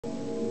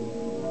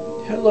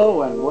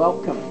Hello and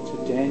welcome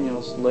to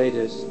Daniel's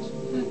latest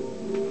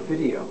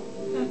video.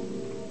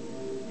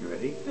 You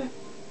ready?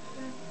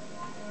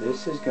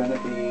 This is going to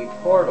be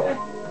Portal.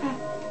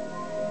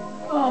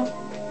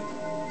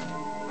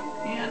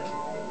 And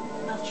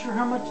not sure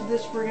how much of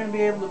this we're going to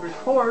be able to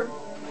record,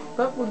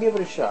 but we'll give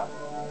it a shot.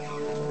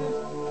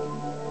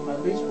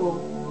 At least we'll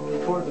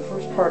record the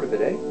first part of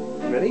it, eh?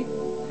 You ready?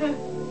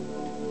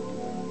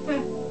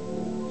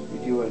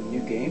 We do a new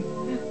game.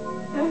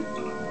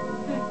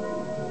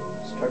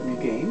 Start new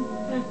game.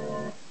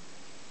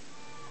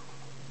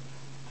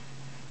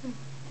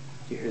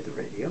 Do you hear the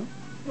radio?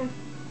 Do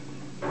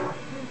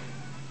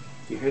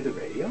you hear the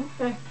radio?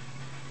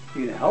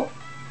 You gonna help?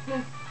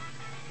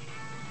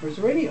 Where's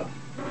the radio?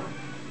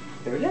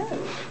 There it is.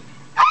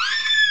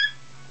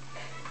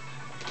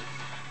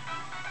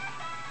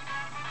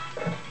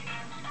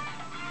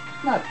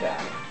 Not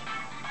that.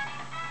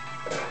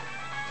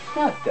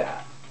 Not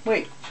that.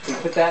 Wait, should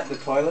we put that in the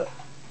toilet?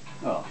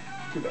 Oh,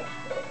 too bad.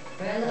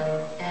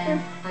 Hello, and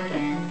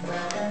again,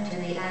 welcome to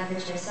the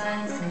Aperture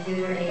Science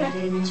Computer Aided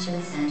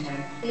Enrichment Center.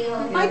 We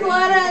hope your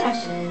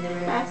participation in the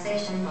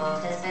relaxation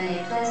vault has been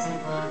a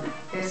pleasant one.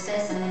 Your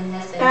specimen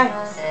has been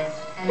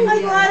processed, and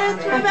you are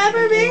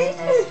remember me?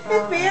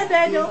 It's me and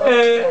Daniel.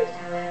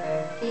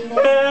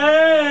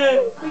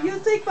 Will you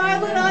sing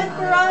violin on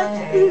for us?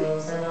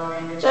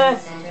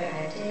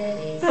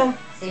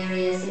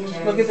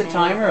 Look at the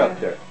timer up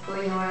there.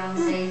 For your own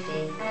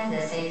safety and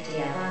the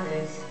safety of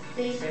others,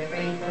 please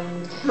refrain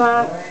from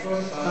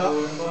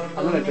Oh,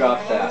 I'm going to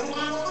drop that.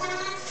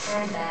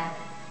 and back.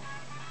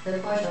 The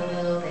portal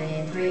will open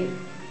in 3,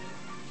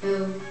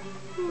 2,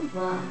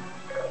 1.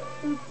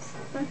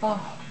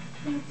 Oh,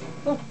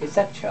 look, is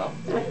that Chell?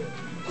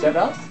 Is that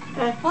us?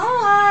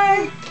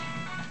 Hi!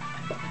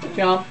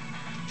 Jump,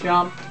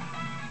 jump.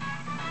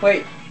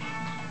 Wait,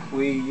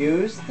 we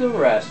used the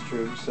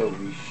restroom, so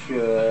we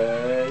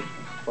should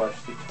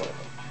flush the toilet.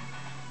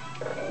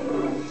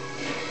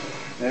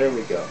 There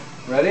we go.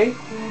 Ready?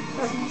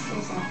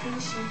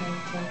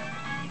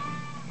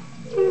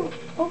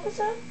 What was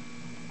that?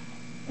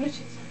 What did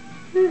she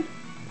say?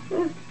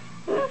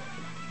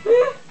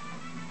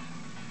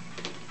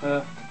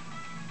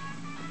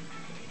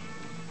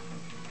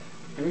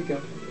 Here we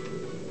go.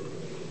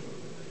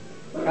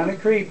 Kind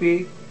of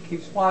creepy.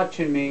 Keeps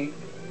watching me.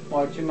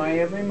 Watching my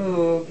every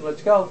move.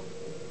 Let's go.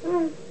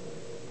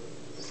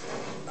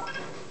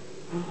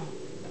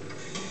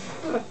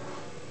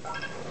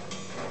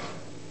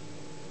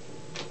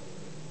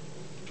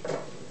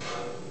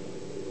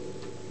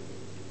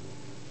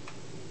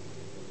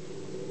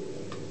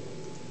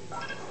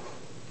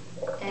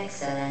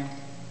 Excellent.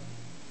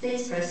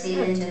 Please proceed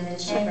into the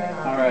chamber.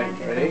 All right,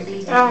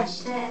 ready?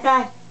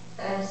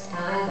 First,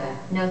 however,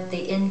 note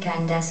the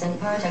incandescent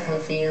particle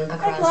field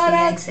across the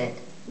exit.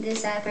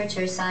 This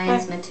Aperture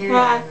Science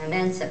Material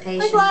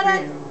Emancipation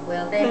Film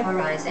will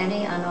vaporize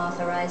any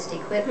unauthorized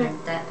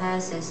equipment that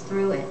passes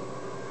through it.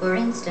 For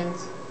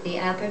instance, the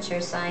Aperture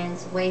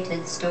Science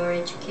Weighted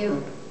Storage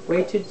Cube.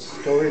 Weighted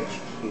storage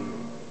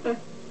cube.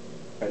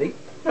 Ready?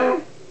 Ready?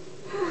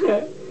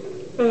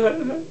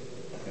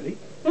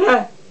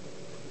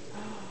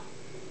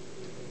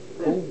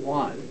 Oh,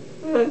 one.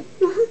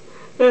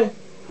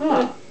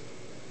 Huh.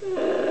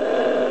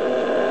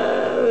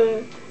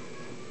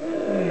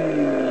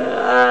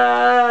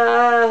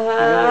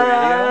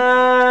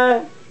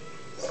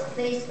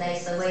 Please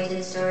place the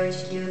weighted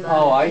storage cube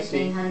Oh, on I the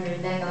see.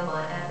 1500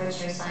 megawatt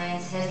Aperture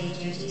Science Heavy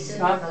Duty Super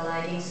Not-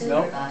 Colliding Super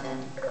nope. Button.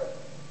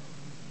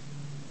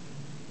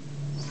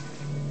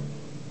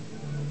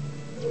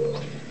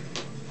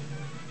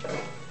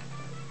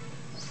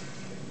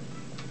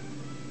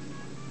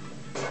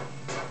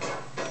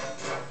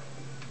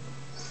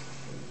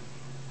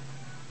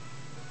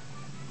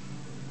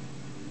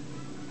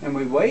 And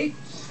we wait.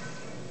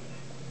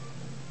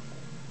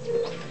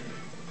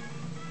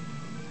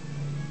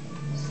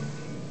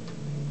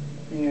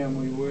 And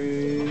we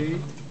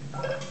wait.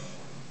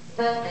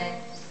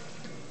 Perfect.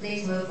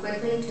 Please move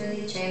quickly to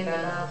the chamber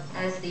lock,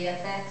 as the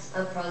effects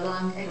of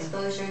prolonged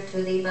exposure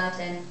to the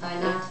button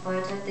are not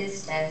part of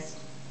this test.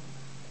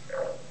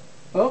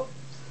 Oh.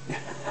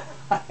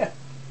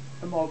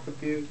 I'm all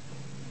confused.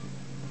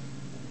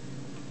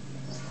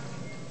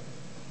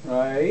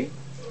 Right.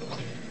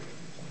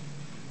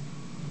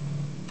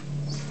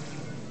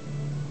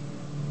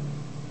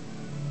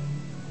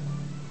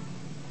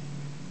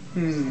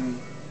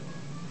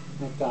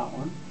 Not that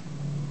one.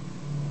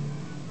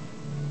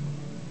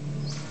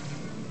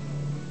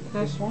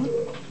 This one?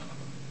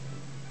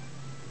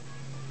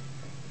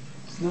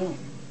 No.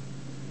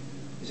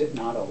 Is it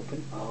not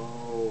open?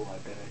 Oh, I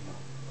bet I know.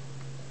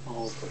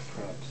 Oh, for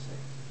crap's sake.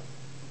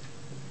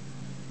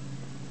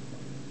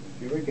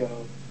 Here we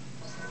go.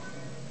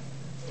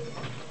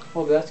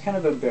 Oh, that's kind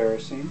of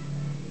embarrassing.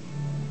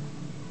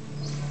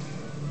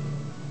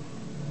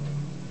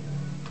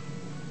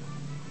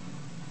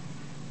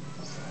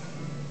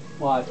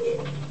 Watch.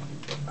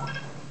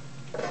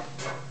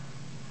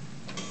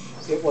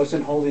 It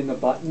wasn't holding the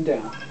button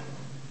down.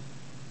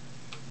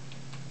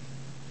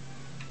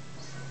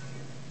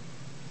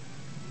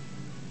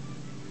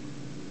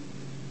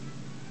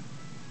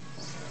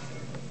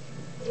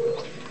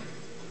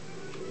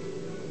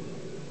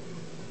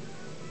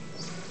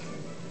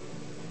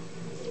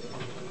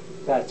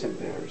 That's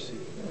embarrassing.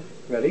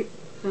 Ready?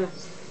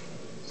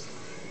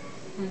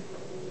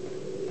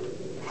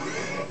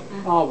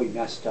 Oh, we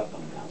messed up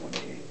on that one,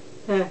 Kate.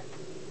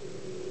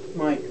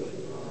 My goodness.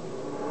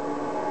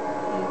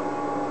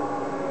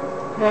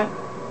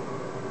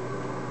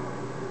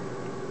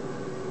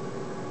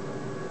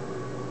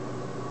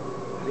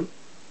 Ready?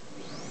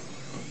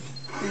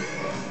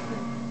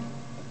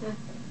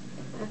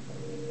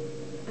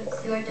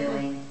 You're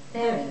doing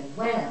very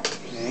well.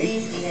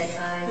 Please be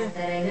advised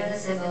that a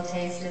noticeable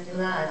taste of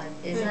blood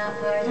is not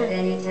part of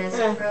any test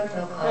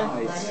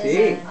protocol, but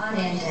is an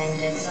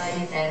unintended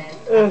side effect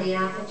of the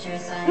aperture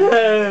science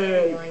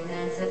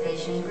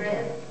emancipation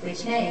grip,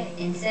 which may,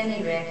 in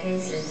semi-rare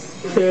cases,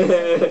 include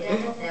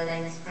dental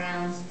fillings,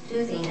 crowns,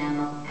 tooth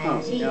enamel,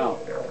 and teeth. Oh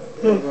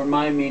no.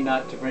 Remind me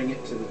not to bring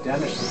it to the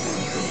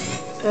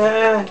dentist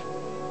again.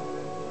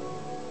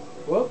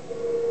 Whoop.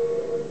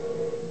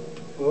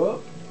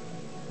 Whoop.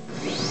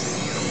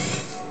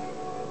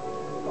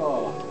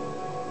 Oh,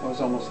 I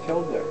was almost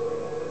killed there.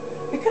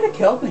 It could have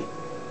killed me.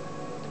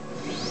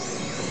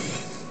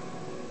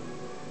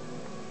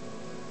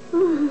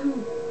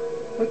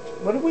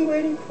 What are we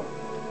waiting for?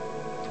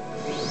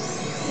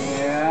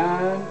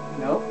 And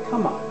nope,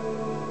 come on.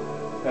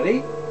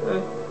 Ready?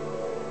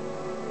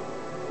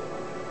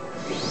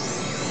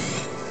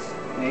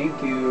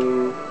 Thank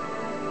you.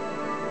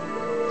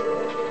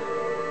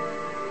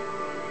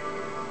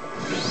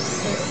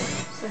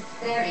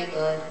 Very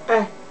good.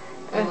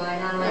 You are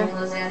now in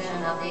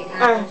possession of the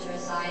Aperture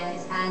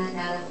Science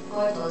handheld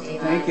portal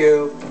device. Thank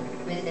you.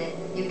 With it,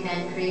 you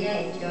can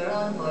create your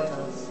own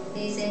portals.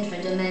 These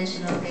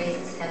intradimensional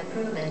gates have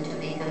proven to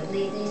be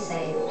completely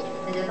safe.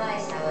 The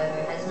device,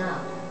 however, has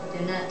not.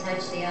 Do not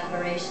touch the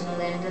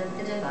operational end of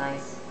the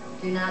device.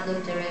 Do not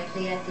look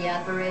directly at the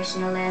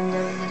operational end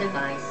of the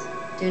device.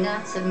 Do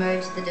not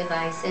submerge the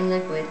device in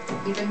liquid,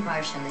 even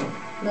partially.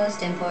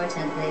 Most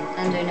importantly,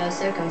 under no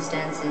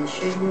circumstances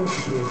should you...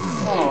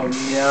 Oh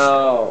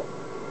no.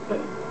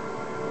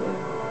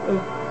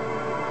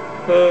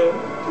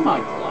 Come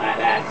on,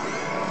 Gladys.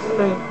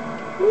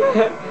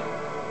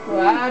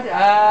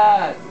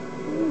 Gladys.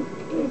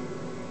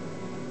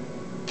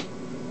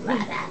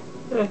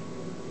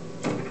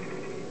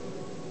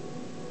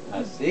 I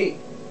see.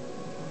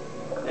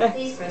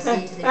 Please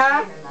proceed to the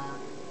chamber lock.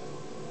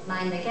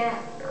 Mind the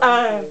gap.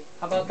 How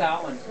about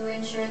that one? To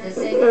ensure the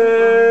safe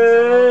performance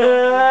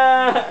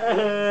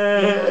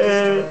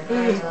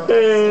of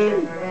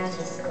all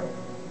apparatus.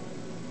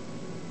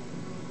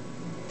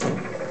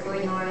 For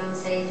your own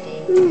safety,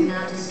 do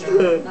not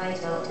destroy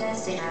vital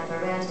testing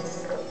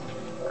apparatus.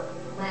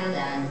 Well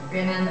done.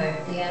 Remember,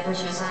 the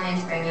Aperture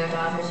Science Bring Your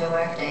Daughter to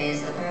Work Day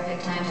is the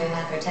perfect time to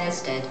have her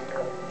tested.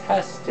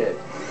 Tested.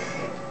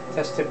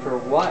 Tested for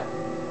what?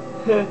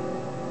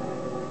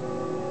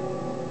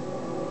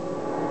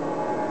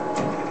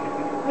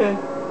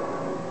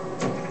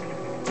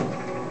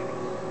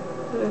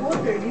 What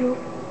are you?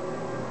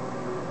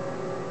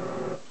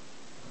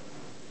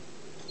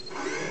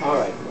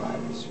 Alright,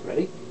 Gladys.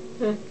 Ready?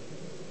 Here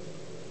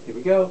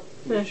we go.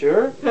 You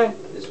sure?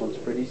 This one's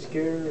pretty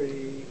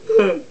scary.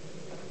 Welcome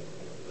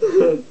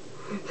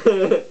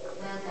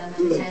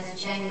to Test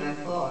Chamber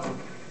 4.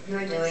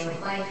 You're doing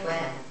quite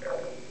well.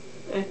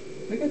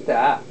 Look at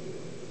that.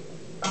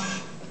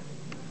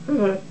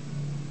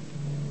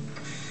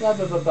 Blah,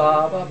 blah, blah,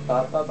 blah, blah,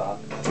 blah, blah, blah.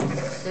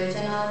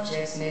 Certain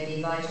objects may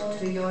be vital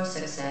to your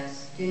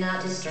success. Do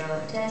not destroy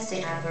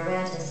testing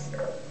apparatus.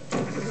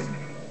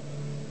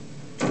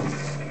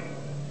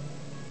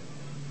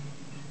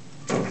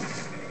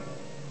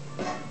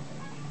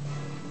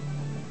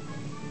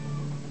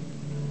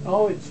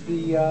 Oh, it's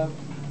the,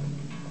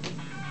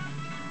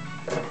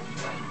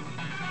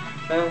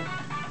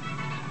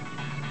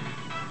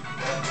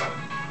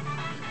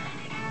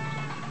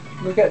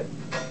 look at,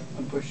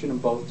 I'm pushing them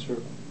both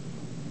through.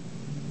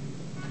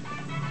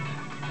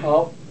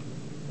 Oh.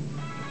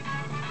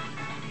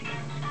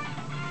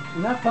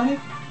 Isn't that funny?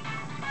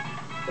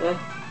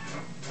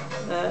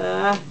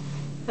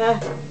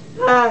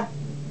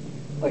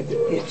 Like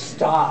it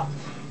stopped.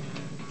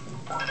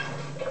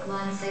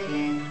 Once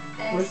again,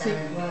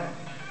 excellent work.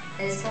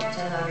 As part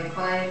of our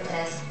required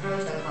test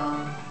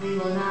protocol, we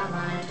will not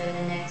monitor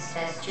the next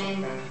test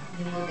chamber.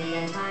 You will be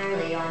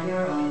entirely on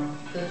your own.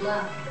 Good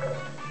luck.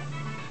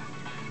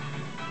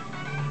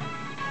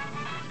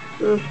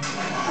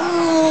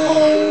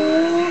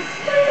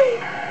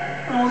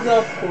 Oh,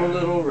 the poor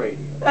little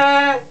radio.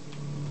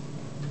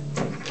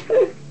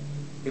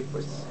 It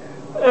was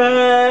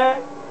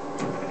sad.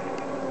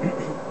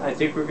 I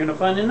think we're gonna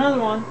find another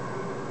one.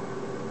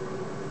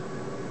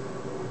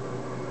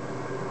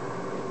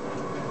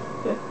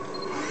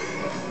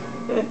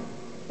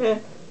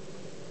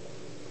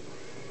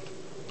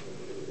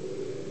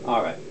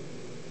 All right.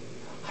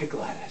 Hi,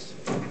 Gladys.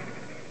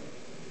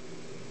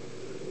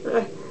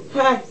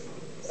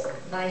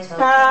 Vital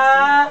testing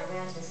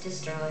apparatus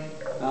destroyed.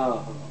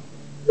 Oh.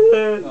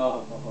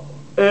 Oh.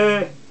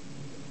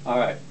 All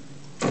right.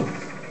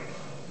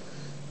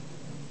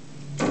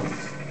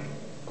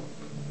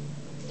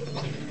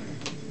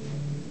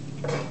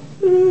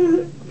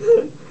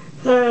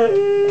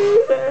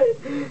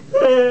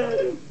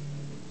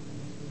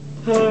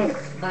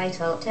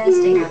 Vital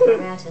testing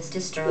apparatus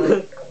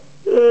destroyed.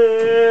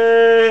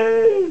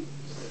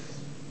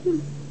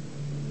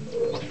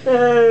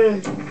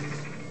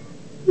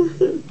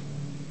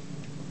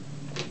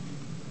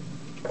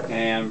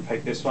 And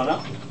pick this one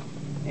up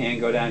and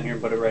go down here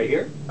and put it right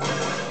here.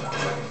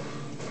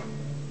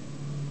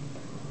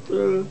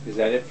 Is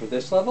that it for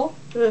this level?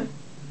 Here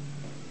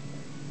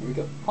we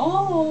go.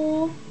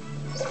 Oh!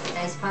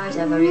 As part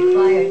of a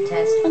required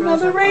test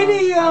Another protocol,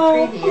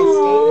 radio. a previous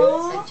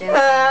statement suggested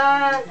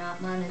that did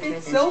not monitor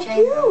It's this so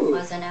chamber cute.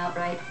 was an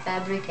outright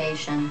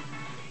fabrication.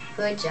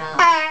 Good job.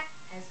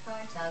 As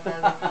part of a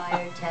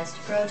required test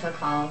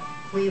protocol,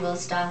 we will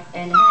stop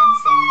enhancing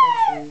the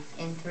truth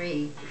in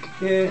 3,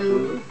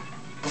 2,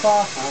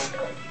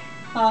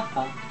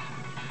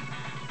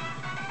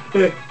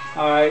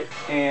 Alright,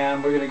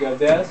 and we're gonna go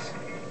this.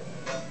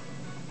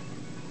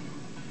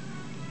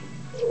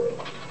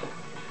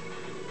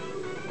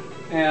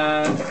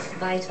 And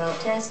vital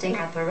testing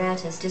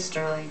apparatus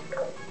destroyed.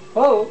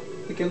 oh,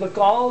 we can look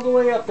all the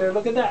way up there.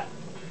 Look at that.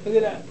 Look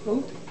at that.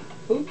 Oop,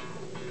 oop.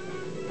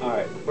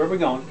 Alright, where are we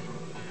going?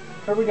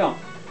 Where are we going?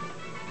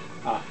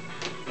 Ah,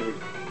 here we go.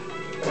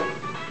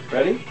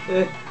 Ready?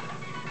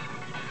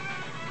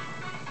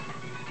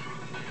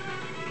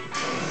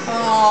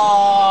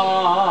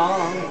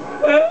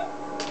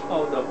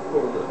 Oh, the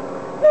poor little.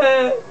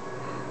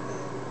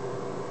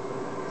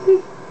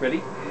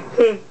 Ready?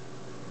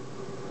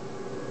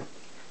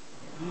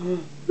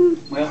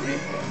 Well,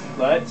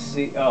 let's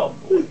see. Oh,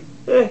 boy.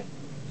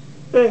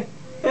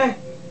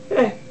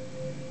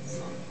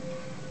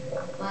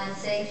 While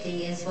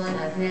safety is one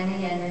of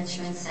many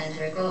enrichment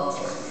center goals,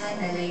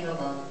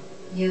 unbelievable.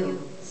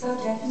 You,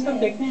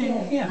 Subject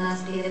name, yeah.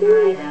 must be the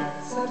bride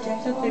of.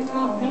 Subject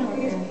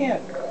Yeah.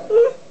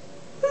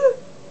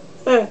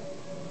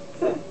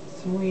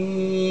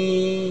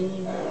 Sweet.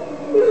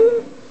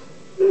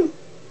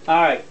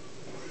 All right.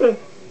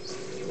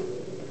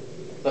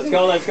 Let's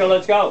go, let's go,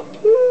 let's go.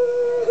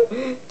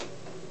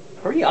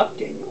 Hurry up,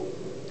 Daniel.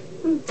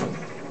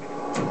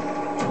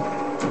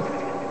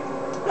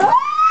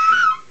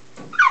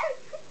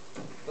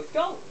 Let's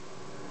go.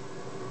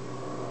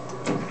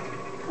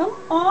 Come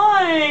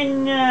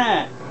on.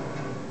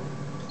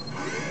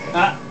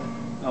 Ah.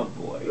 Oh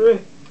boy.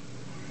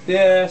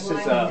 This is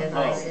Warning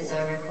devices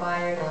are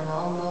required on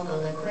all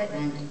mobile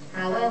equipment.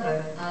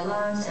 However,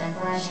 alarms and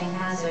flashing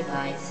hazard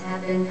lights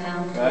have been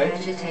found to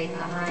agitate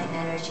the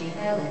high-energy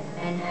pellet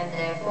and have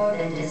therefore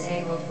been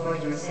disabled for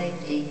your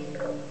safety.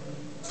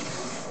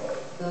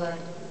 Good.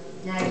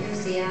 Now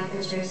use the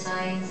aperture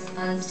science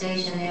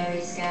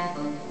unstationary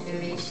scaffold to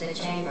reach the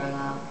chamber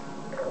lock.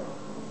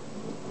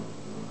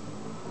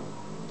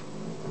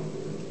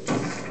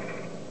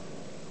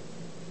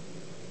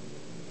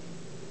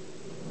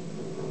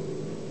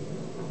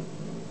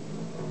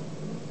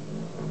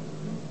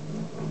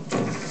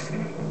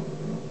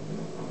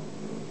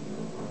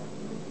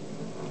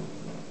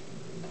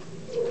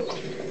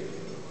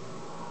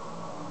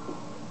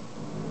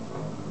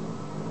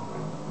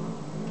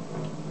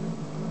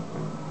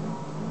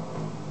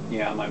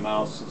 yeah, my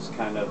mouse is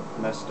kind of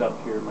messed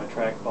up here, my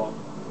trackball.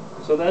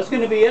 So that's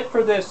going to be it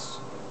for this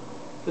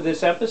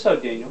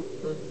episode, Daniel.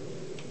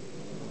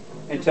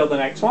 Until the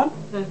next one.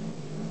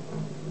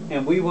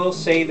 And we will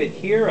save it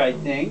here, I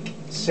think.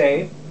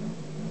 Save.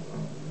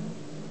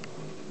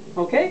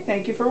 Okay,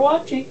 thank you for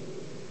watching.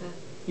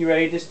 You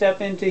ready to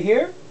step into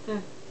here?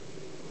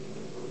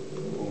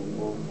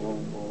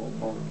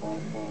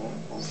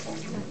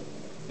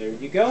 There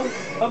you go.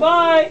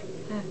 Bye-bye.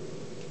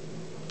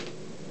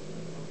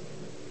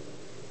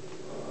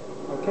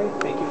 Okay,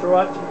 thank you for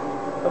watching.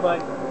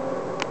 Bye-bye.